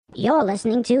You're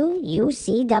listening to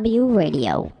UCW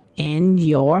Radio. In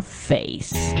your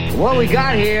face. What we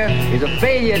got here is a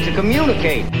failure to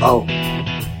communicate. Oh,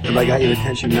 have I got your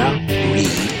attention now? Greed,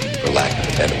 for lack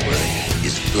of a better word,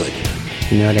 is good.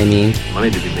 You know what I mean? Money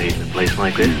to be made in a place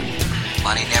like this.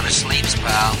 Money never sleeps,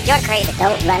 pal. You're crazy.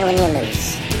 Don't run when you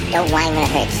lose. Don't whine when it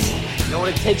hurts. You know what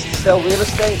it takes to sell real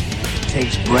estate? It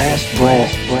takes brass.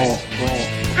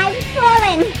 I've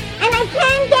fallen, and I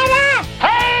can't get up.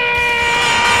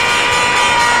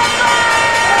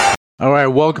 All right,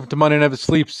 welcome to Money Never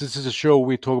Sleeps. This is a show where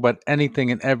we talk about anything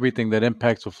and everything that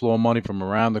impacts the flow of money from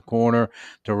around the corner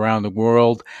to around the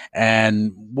world.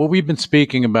 And what we've been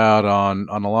speaking about on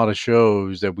a lot of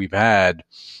shows that we've had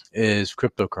is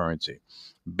cryptocurrency,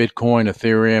 Bitcoin,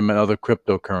 Ethereum, and other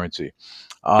cryptocurrency.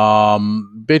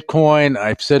 Bitcoin,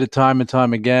 I've said it time and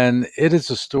time again, it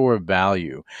is a store of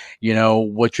value. You know,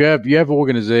 what you have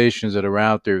organizations that are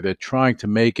out there that are trying to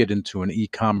make it into an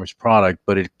e-commerce product,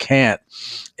 but it can't.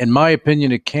 In my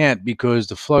opinion, it can't because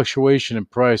the fluctuation in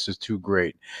price is too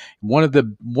great. One of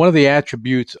the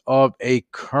attributes of a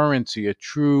currency, a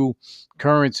true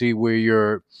currency where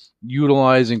you're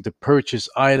utilizing to purchase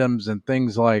items and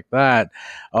things like that,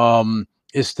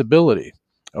 is stability.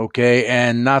 Okay,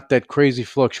 and not that crazy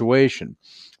fluctuation.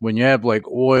 When you have like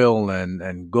oil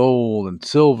and gold and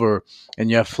silver and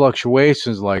you have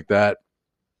fluctuations like that,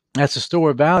 that's a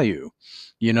store of value.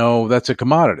 You know, that's a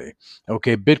commodity.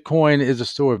 Okay, Bitcoin is a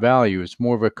store of value. It's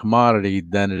more of a commodity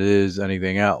than it is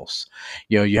anything else.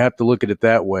 You know, you have to look at it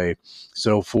that way.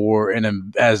 So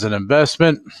as an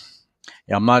investment,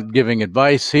 I'm not giving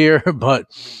advice here, but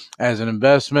as an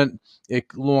investment,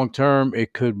 long term,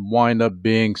 it could wind up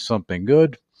being something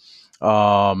good. You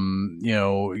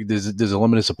know, there's a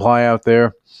limited supply out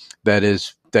there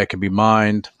that can be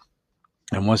mined.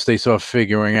 And once they start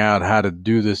figuring out how to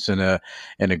do this in a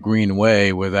green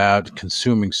way without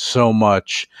consuming so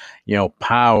much, you know,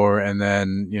 power and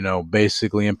then, you know,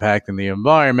 basically impacting the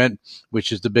environment,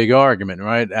 which is the big argument,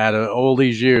 right? Out of all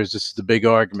these years, this is the big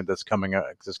argument that's coming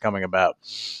about.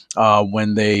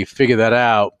 When they figure that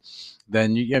out,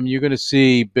 then you're going to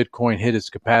see Bitcoin hit its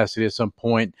capacity at some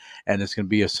point, and it's going to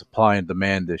be a supply and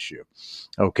demand issue.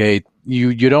 Okay,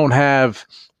 you don't have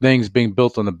things being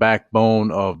built on the backbone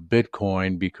of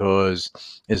Bitcoin because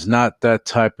it's not that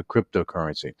type of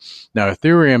cryptocurrency. Now,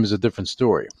 Ethereum is a different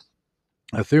story.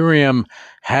 Ethereum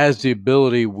has the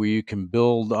ability where you can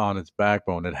build on its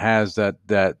backbone. It has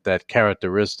that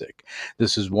characteristic.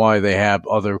 This is why they have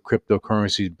other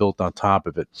cryptocurrencies built on top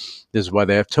of it. This is why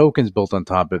they have tokens built on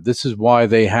top of it. This is why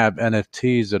they have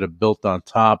NFTs that are built on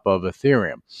top of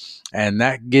Ethereum. And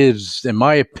that gives, in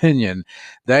my opinion,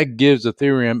 that gives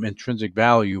Ethereum intrinsic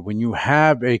value. When you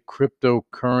have a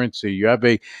cryptocurrency, you have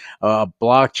a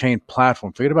blockchain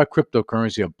platform. Forget about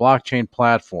cryptocurrency, a blockchain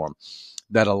platform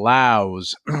that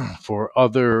allows for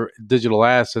other digital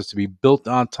assets to be built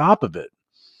on top of it.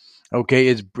 Okay,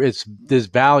 it's there's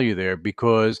value there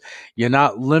because you're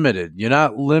not limited. You're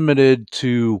not limited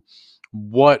to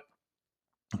what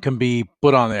can be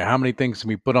put on there, how many things can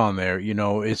be put on there. You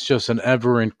know, it's just an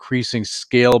ever increasing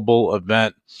scalable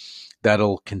event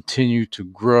that'll continue to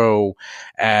grow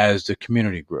as the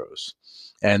community grows.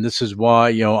 And this is why,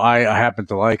 you know, I happen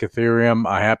to like Ethereum.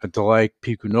 I happen to like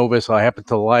Pico Novus. I happen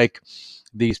to like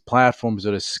these platforms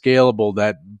that are scalable,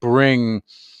 that bring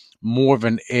more of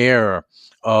an air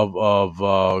of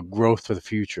growth for the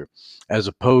future, as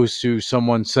opposed to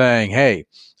someone saying, "Hey,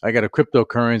 I got a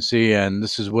cryptocurrency and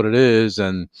this is what it is,"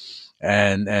 and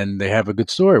they have a good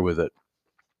story with it.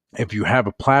 If you have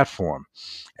a platform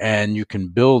and you can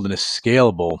build and it's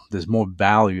scalable, there's more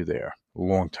value there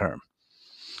long term.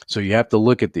 So you have to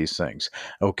look at these things.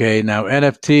 Okay, now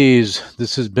NFTs,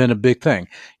 this has been a big thing.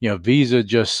 You know, Visa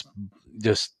just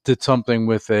did something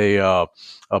with some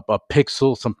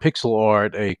pixel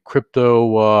art, a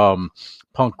crypto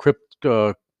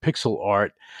pixel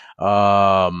art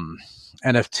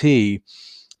NFT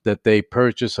that they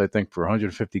purchased, I think, for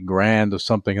 150 grand or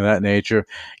something of that nature.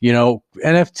 You know,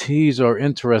 NFTs are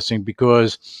interesting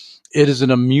because it is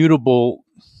an immutable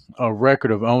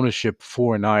record of ownership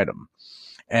for an item.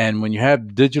 And when you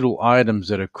have digital items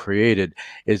that are created,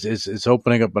 it's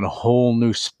opening up a whole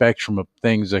new spectrum of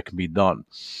things that can be done.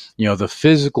 You know, the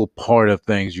physical part of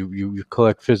things, you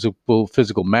collect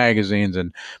physical magazines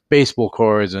and baseball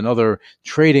cards and other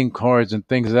trading cards and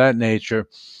things of that nature.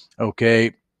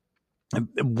 Okay.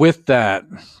 With that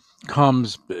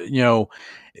comes, you know,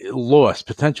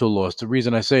 potential loss. The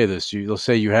reason I say this, you'll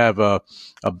say you have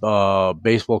a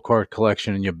baseball card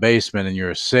collection in your basement and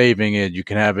you're saving it. You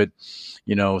can have it,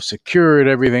 secured,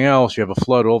 everything else. You have a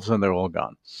flood, all of a sudden they're all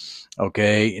gone.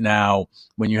 Okay. Now,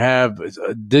 when you have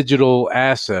digital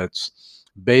assets,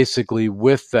 basically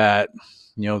with that,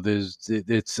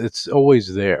 it's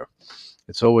always there.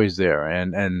 It's always there.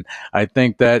 And I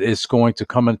think that it's going to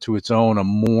come into its own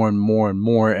more and more and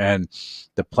more. And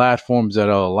the platforms that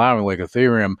are allowing, like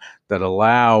Ethereum, that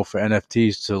allow for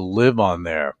NFTs to live on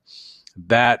there,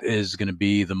 that is going to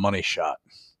be the money shot.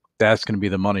 That's going to be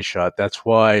the money shot. That's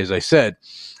why, as I said,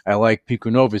 I like Pico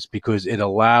Novus, because it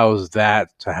allows that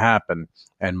to happen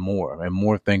and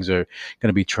more things are going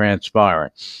to be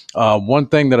transpiring. One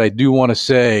thing that I do want to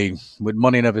say with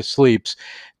Money Never Sleeps,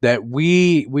 that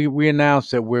we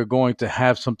announced that we're going to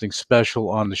have something special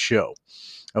on the show.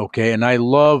 Okay. And I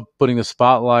love putting the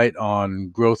spotlight on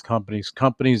growth companies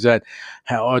that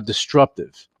are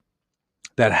disruptive,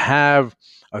 that have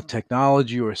a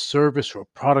technology or a service or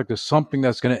a product or something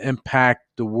that's going to impact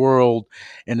the world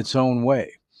in its own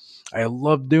way. I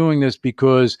love doing this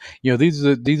because, these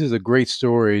are the great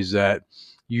stories that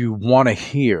you want to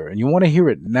hear, and you want to hear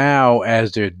it now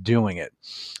as they're doing it.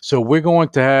 So we're going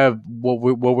to have what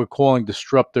we're calling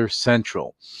Disruptor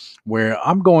Central, where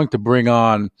I'm going to bring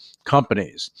on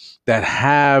companies that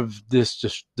have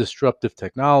this disruptive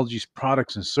technologies,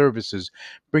 products, and services,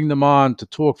 bring them on to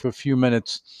talk for a few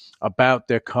minutes about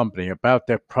their company, about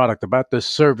their product, about their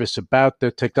service, about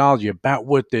their technology, about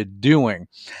what they're doing.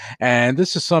 And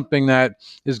this is something that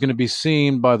is going to be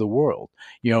seen by the world.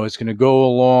 It's going to go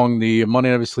along the Money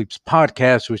Never Sleeps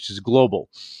podcast, which is global.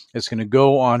 It's going to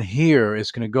go on here.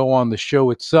 It's going to go on the show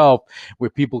itself,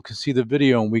 where people can see the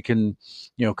video and we can,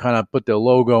 kind of put their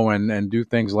logo and do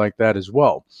things like that as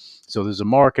well. So there's a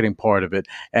marketing part of it.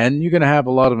 And you're going to have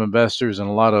a lot of investors and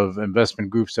a lot of investment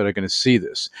groups that are going to see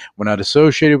this. We're not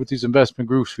associated with these investment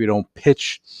groups. We don't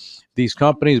pitch these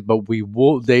companies, but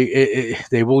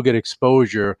they will get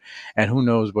exposure, and who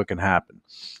knows what can happen.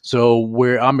 So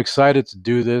I'm excited to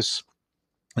do this.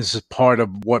 This is part of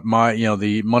what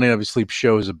the Money Never Sleeps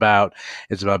show is about.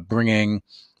 It's about putting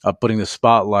the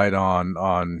spotlight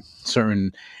on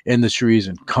certain industries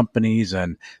and companies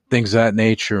and things of that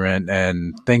nature,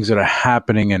 and things that are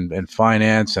happening in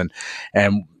finance, and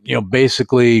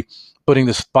basically putting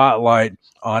the spotlight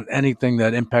on anything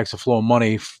that impacts the flow of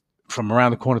money from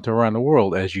around the corner to around the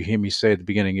world, as you hear me say at the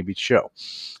beginning of each show.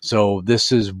 So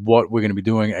this is what we're going to be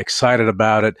doing. Excited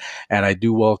about it, and I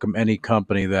do welcome any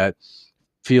company that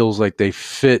feels like they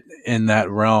fit in that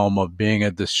realm of being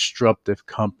a disruptive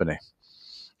company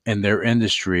in their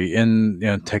industry,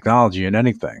 in technology, and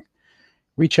anything.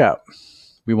 Reach out.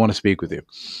 We want to speak with you.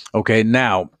 Okay,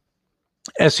 now,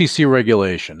 SEC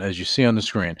regulation, as you see on the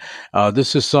screen.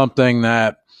 This is something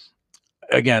that,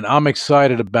 again, I'm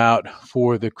excited about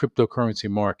for the cryptocurrency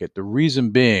market. The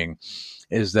reason being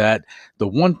is that the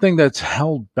one thing that's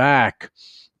held back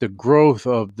the growth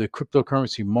of the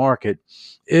cryptocurrency market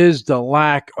is the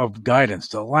lack of guidance,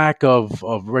 the lack of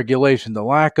regulation, the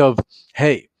lack of,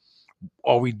 hey,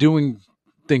 are we doing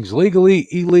things legally,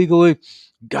 illegally?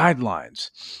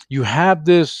 Guidelines. You have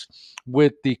this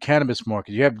with the cannabis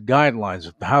market. You have guidelines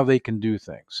of how they can do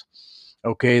things.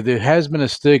 Okay, there has been a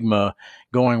stigma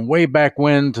going way back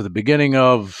when to the beginning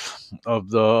of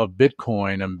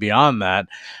Bitcoin and beyond that,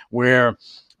 where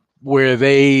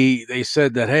they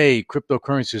said that, hey,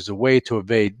 cryptocurrency is a way to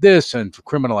evade this and for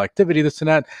criminal activity, this and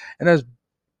that. And that's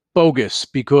bogus,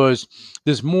 because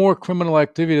there's more criminal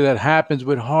activity that happens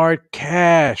with hard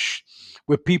cash,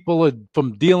 where people are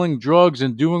from dealing drugs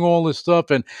and doing all this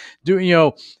stuff, and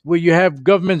where you have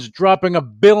governments dropping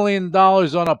 $1 billion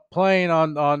on a plane on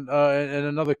in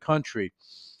another country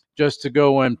just to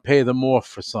go and pay them off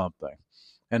for something.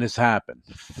 And it's happened.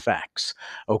 Facts.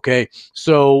 Okay.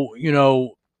 So,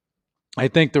 I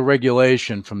think the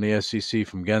regulation from the SEC,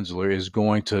 from Gensler, is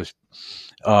going to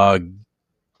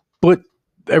put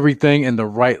everything in the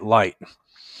right light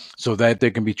so that there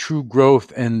can be true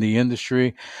growth in the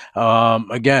industry.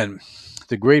 Again,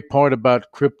 the great part about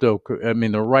the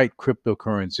right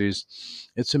cryptocurrencies,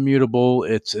 it's immutable,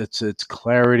 it's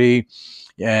clarity,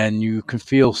 and you can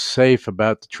feel safe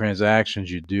about the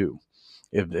transactions you do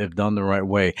if done the right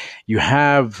way. You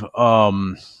have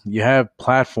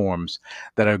platforms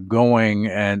that are going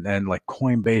and like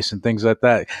Coinbase and things like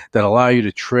that allow you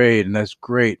to trade, and that's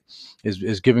great.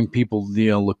 Is giving people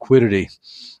the liquidity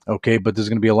Okay, but there's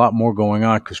going to be a lot more going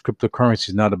on because cryptocurrency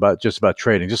is not about just about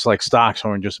trading. Just like stocks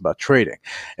aren't just about trading.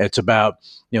 It's about,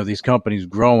 these companies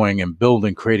growing and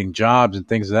building, creating jobs and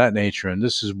things of that nature. And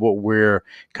this is what we're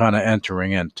kind of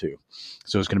entering into.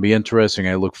 So it's going to be interesting.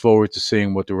 I look forward to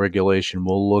seeing what the regulation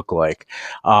will look like.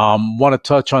 Want to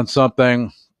touch on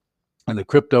something in the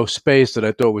crypto space that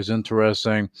I thought was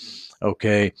interesting.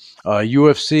 Okay,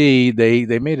 UFC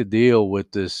they made a deal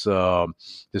with this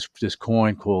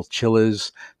coin called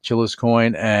Chiliz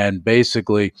coin, and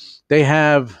basically they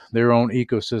have their own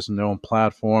ecosystem, their own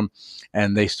platform,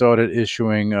 and they started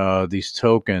issuing these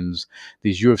tokens,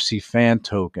 these UFC fan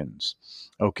tokens,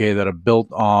 okay, that are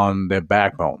built on their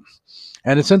backbone.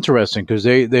 And it's interesting because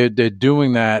they're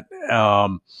doing that,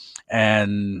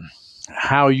 and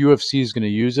how UFC is going to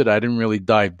use it, I didn't really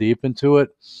dive deep into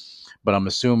it, but I'm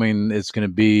assuming it's going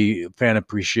to be fan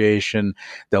appreciation.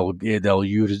 They'll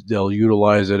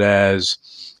utilize it as,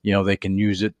 they can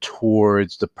use it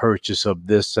towards the purchase of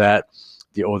this, that,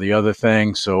 or the other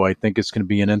thing. So I think it's going to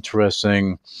be an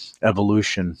interesting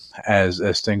evolution as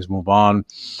things move on.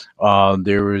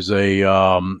 There is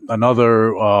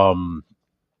another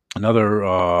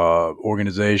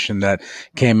organization that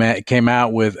came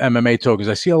out with MMA tokens.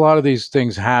 I see a lot of these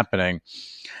things happening,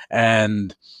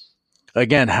 and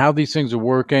again, how these things are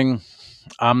working,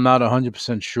 I'm not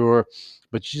 100% sure.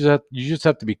 But you just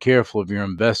have to be careful if you're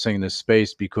investing in this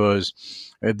space, because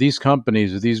if these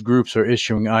companies, if these groups are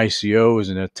issuing ICOs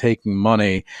and they're taking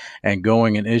money and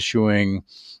going and issuing,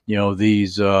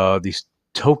 these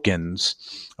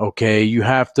tokens, okay, you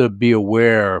have to be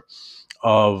aware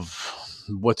of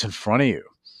what's in front of you,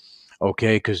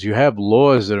 okay, because you have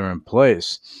laws that are in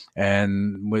place.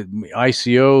 And with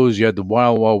ICOs, you had the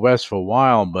wild west for a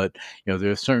while, but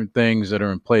there are certain things that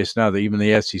are in place now that even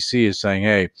the SEC is saying,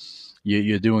 hey,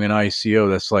 you're doing an ICO,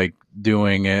 that's like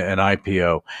doing an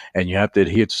IPO, and you have to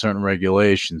adhere to certain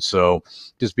regulations. So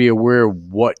just be aware of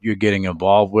what you're getting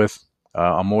involved with.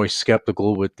 I'm always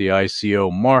skeptical with the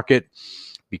ICO market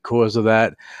because of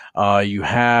that. You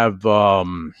have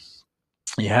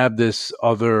this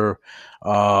other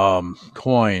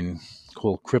coin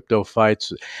called Crypto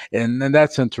Fights, and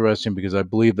that's interesting because I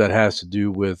believe that has to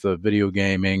do with video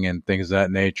gaming and things of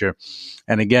that nature.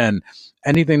 And again,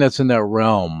 anything that's in that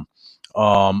realm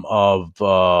of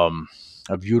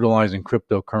utilizing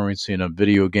cryptocurrency in a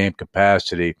video game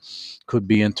capacity could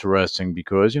be interesting,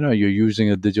 because you're using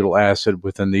a digital asset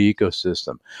within the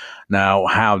ecosystem. Now,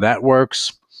 how that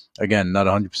works, again, not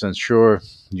 100% sure.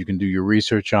 You can do your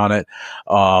research on it.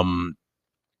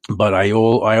 But I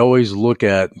always look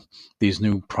at these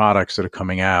new products that are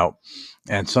coming out,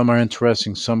 and some are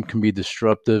interesting, some can be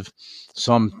disruptive,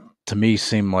 some to me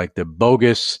seem like they're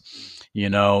bogus. You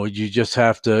just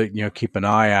have to keep an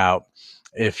eye out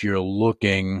if you're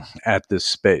looking at this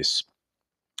space.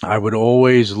 I would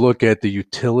always look at the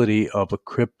utility of a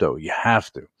crypto. You have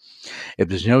to. If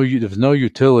there's no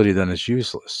utility, then it's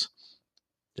useless.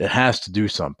 It has to do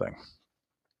something.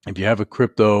 If you have a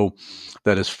crypto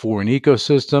that is for an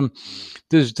ecosystem,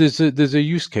 there's a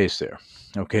use case there.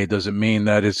 Okay, does it mean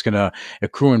that it's going to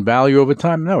accrue in value over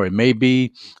time? No, it may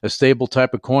be a stable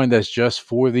type of coin that's just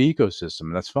for the ecosystem,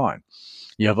 and that's fine.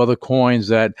 You have other coins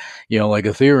that, like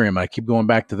Ethereum. I keep going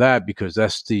back to that because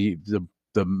that's the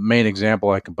main example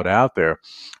I can put out there,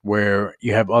 where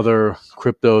you have other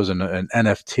cryptos and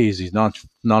NFTs, these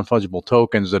non-fungible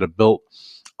tokens that are built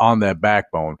on that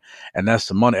backbone. And that's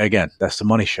the money. Again, that's the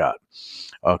money shot.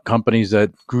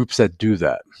 Groups that do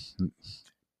that,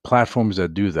 platforms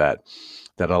that do that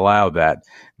allow that,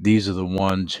 these are the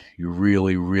ones you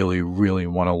really, really, really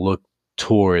want to look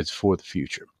towards for the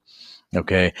future.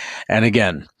 Okay. And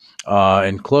again,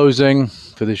 in closing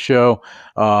for the show,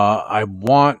 I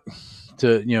want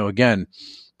to, again,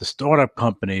 the startup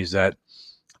companies that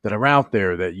are out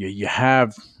there, that you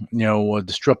have,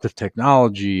 disruptive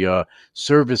technology,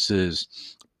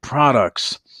 services,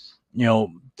 products,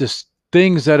 just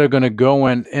things that are going to go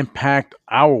and impact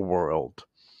our world.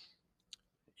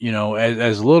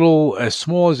 As little, as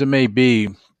small as it may be,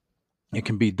 it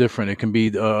can be different. It can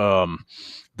be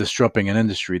disrupting an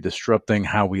industry, disrupting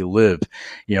how we live.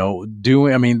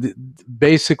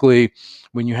 Basically,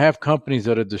 when you have companies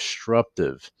that are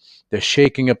disruptive, they're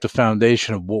shaking up the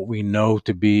foundation of what we know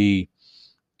to be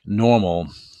normal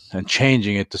and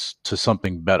changing it to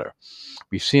something better.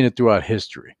 We've seen it throughout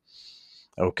history.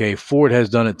 Okay, Ford has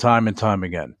done it time and time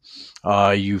again.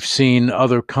 You've seen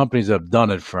other companies that have done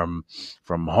it, from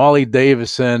Harley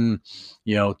Davidson,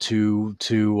 to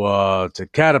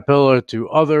Caterpillar, to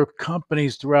other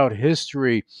companies throughout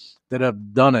history that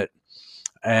have done it.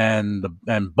 and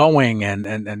Boeing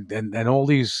and all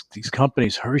these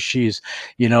companies, Hershey's,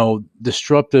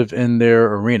 disruptive in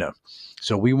their arena.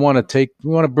 So we want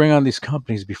to bring on these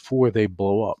companies before they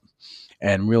blow up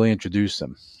and really introduce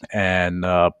them and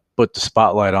put the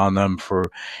spotlight on them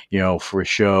for a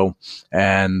show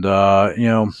and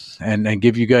and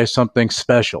give you guys something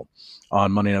special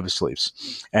on Money Never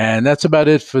Sleeps. And that's about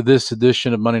it for this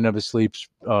edition of Money Never Sleeps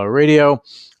Radio.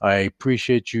 I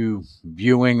appreciate you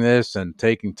viewing this and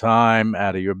taking time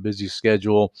out of your busy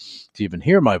schedule to even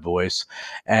hear my voice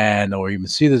or even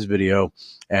see this video.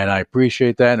 And I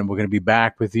appreciate that. And we're going to be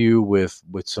back with you with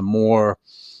some more,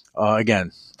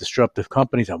 again, disruptive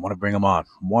companies. I want to bring them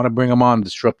on.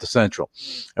 Disrupt Central.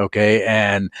 Okay.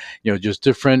 And, just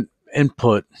different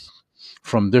input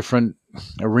from different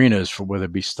arenas, for whether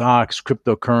it be stocks,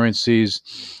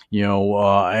 cryptocurrencies,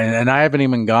 and I haven't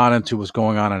even gone into what's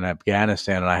going on in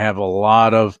Afghanistan. And I have a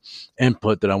lot of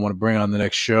input that I want to bring on the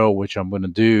next show, which I'm going to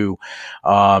do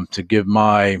to give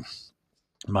my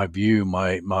view,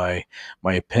 my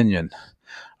opinion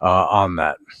on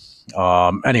that.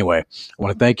 Anyway, I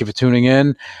want to thank you for tuning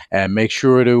in, and make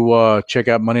sure to check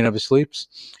out Money Never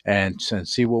Sleeps and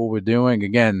see what we're doing.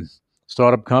 Again,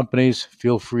 startup companies,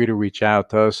 feel free to reach out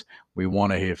to us. We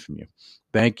want to hear from you.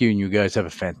 Thank you, and you guys have a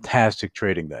fantastic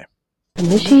trading day.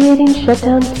 Initiating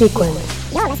shutdown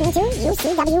sequence. You're listening to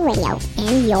UCW Radio.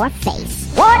 In your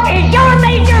face. What is your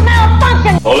major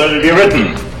malfunction? So let it be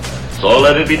written. So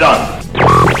let it be done.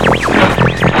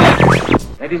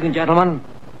 Ladies and gentlemen,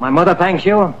 my mother thanks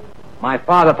you, my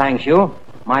father thanks you,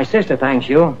 my sister thanks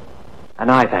you,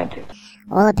 and I thank you.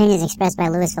 All opinions expressed by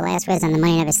Luis Velasquez on the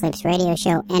Money Never Sleeps radio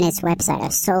show and its website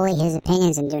are solely his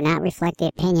opinions and do not reflect the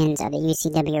opinions of the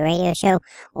UCW radio show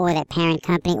or their parent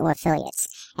company or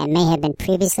affiliates, and may have been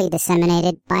previously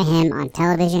disseminated by him on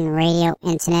television, radio,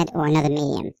 internet, or another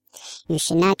medium. You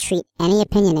should not treat any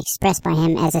opinion expressed by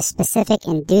him as a specific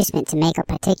inducement to make a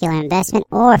particular investment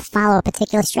or follow a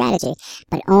particular strategy,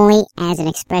 but only as an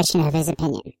expression of his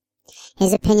opinion.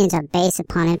 His opinions are based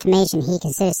upon information he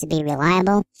considers to be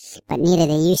reliable, but neither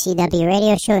the UCW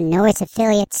radio show nor its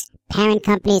affiliates, parent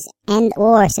companies, and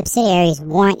or subsidiaries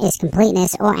warrant its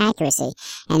completeness or accuracy,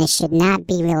 and it should not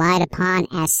be relied upon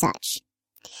as such.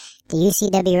 The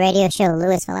UCW radio show,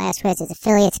 Luis Velasquez, its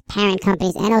affiliates, parent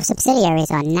companies, and or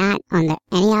subsidiaries are not under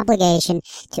any obligation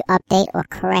to update or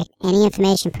correct any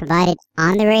information provided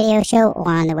on the radio show or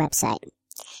on the website.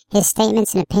 His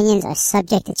statements and opinions are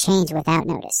subject to change without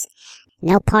notice.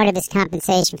 No part of his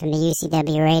compensation from the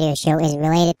UCW radio show is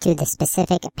related to the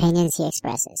specific opinions he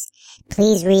expresses.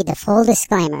 Please read the full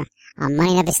disclaimer on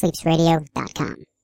MoneyNeverSleepsRadio.com.